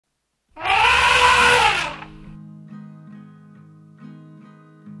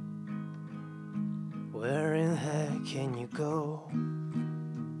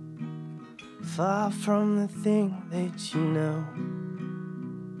Far from the thing that you know,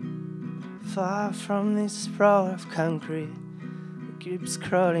 far from this sprawl of concrete that keeps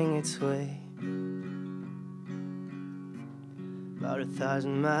crawling its way about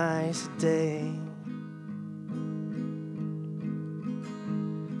 1,000 miles a day.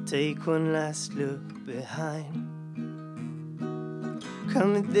 Take one last look behind,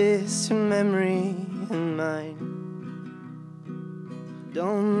 commit this to memory and mind.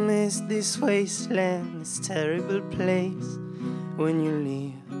 Don't miss this wasteland, this terrible place when you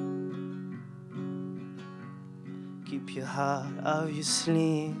leave. Keep your heart out of your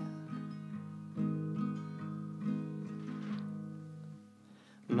sleeve.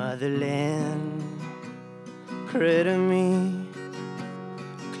 Motherland, cradle me,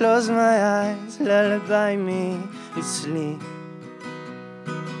 close my eyes, lullaby me to sleep.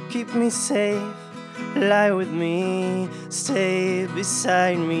 Keep me safe, lie with me, stay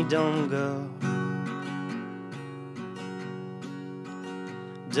beside me, don't go.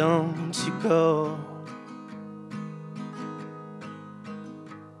 Don't you go.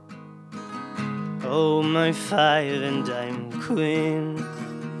 Oh, my fire and diamond queen,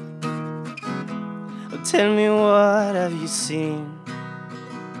 oh, tell me, what have you seen?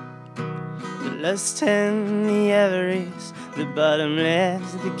 The lust and the avarice, the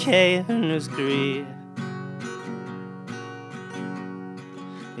bottomless, the chaos greed.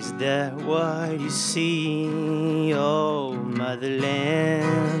 Is that what you see? Oh,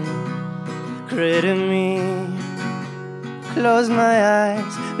 motherland, cradle me, close my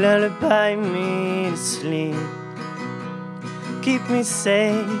eyes, lullaby me to sleep. Keep me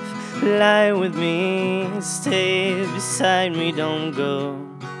safe, lie with me, stay beside me, don't go.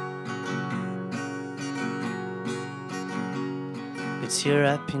 It's your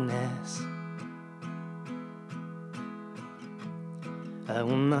happiness I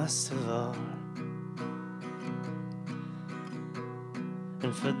want most of all,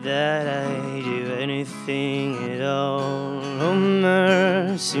 and for that I'd do anything at all. Oh,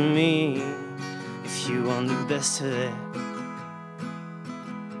 mercy me, if you want the best of it,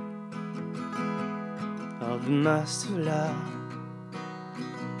 all the most of love.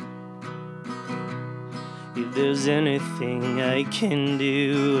 If there's anything I can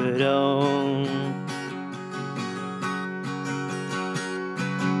do at all.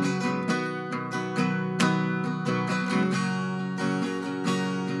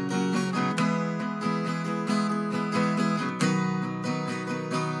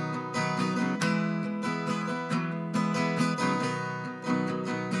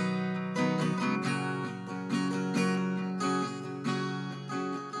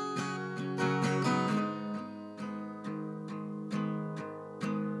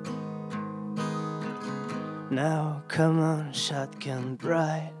 Now come on, shotgun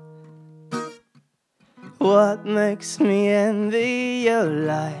bride, what makes me envy your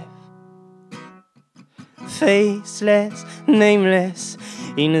life? Faceless, nameless,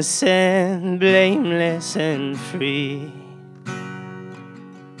 innocent, blameless and free.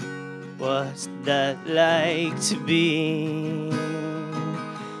 What's that like to be?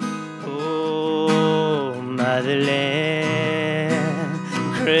 Oh, motherland,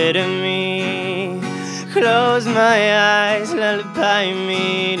 cradle me, close my eyes, lullaby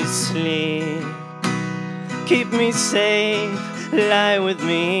me to sleep. Keep me safe, lie with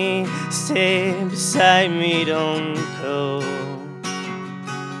me, stay beside me, don't go.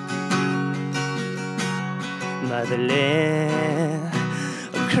 Motherland,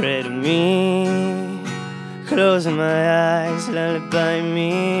 cradle me, close my eyes, lullaby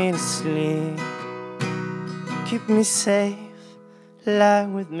me to sleep. Keep me safe, lie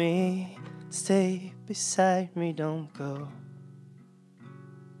with me, stay beside me, don't go.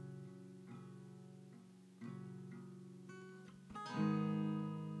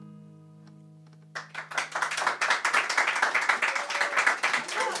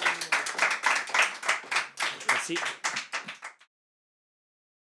 Merci.